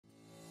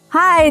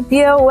Hi,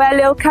 dear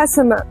value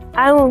customer.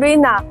 I'm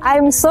Rina.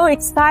 I'm so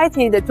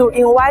excited to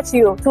invite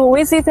you to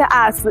visit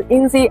us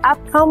in the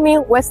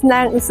upcoming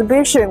Vietnam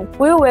exhibition.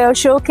 We will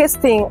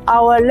showcasing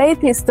our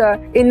latest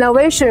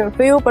innovation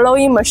fuel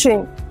blowing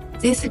machine.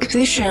 This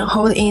exhibition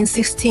held in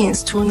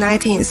 16th to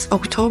 19th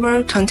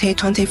October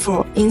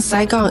 2024 in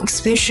Saigon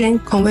Exhibition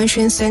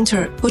Convention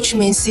Center, Ho Chi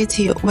Minh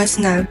City,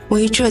 Vietnam.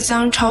 We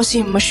Zhejiang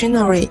Chaoxin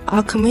Machinery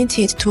are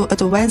committed to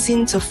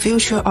advancing the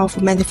future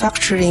of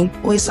manufacturing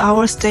with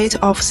our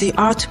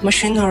state-of-the-art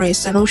machinery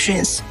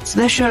solutions.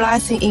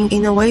 Specializing in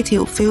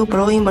innovative fuel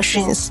blowing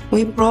machines,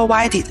 we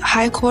provided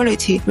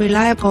high-quality,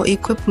 reliable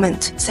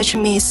equipment such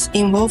meets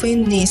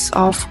involving needs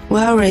of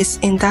various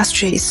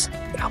industries.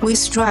 We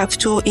strive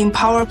to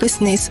empower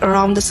business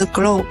around the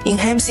globe,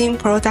 enhancing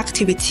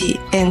productivity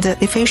and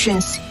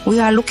efficiency.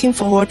 We are looking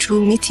forward to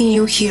meeting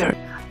you here.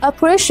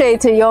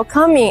 Appreciate your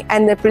coming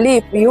and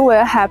believe you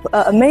will have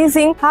an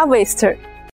amazing harvest.